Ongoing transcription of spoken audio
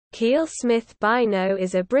Kiell Smith-Bynoe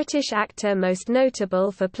is a British actor most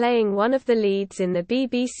notable for playing one of the leads in the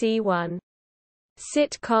BBC One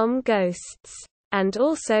sitcom Ghosts, and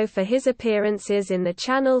also for his appearances in the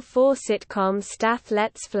Channel 4 sitcom Stath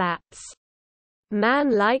Lets Flats,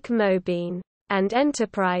 Man Like Mobeen, and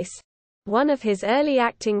Enterprise. One of his early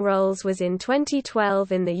acting roles was in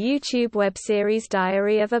 2012 in the YouTube webseries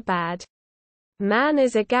Diary of a Bad Man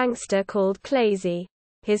is a Gangster called Clazy.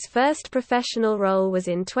 His first professional role was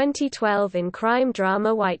in 2012 in crime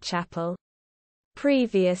drama Whitechapel.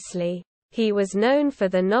 Previously, he was known for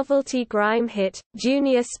the novelty grime hit,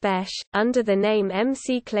 Junior Spesh, under the name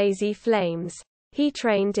MC Clazy Flames. He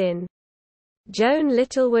trained in Joan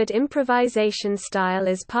Littlewood improvisation style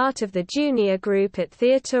as part of the junior group at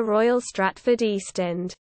Theatre Royal Stratford East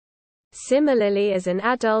End. Similarly, as an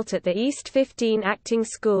adult at the East 15 Acting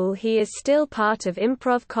School, he is still part of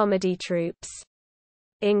improv comedy troupes,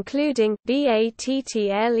 including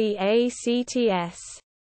BATTLEACTS,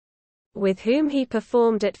 with whom he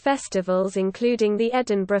performed at festivals including the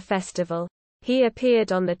Edinburgh Festival. He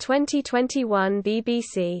appeared on the 2021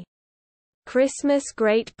 BBC Christmas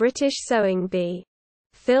Great British Sewing Bee.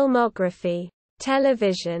 Filmography.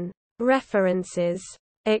 Television. References.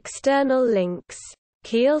 External links.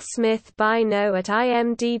 Kiell Smith-Bynoe at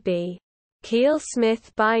IMDb. Kiell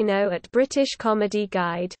Smith-Bynoe at British Comedy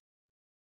Guide.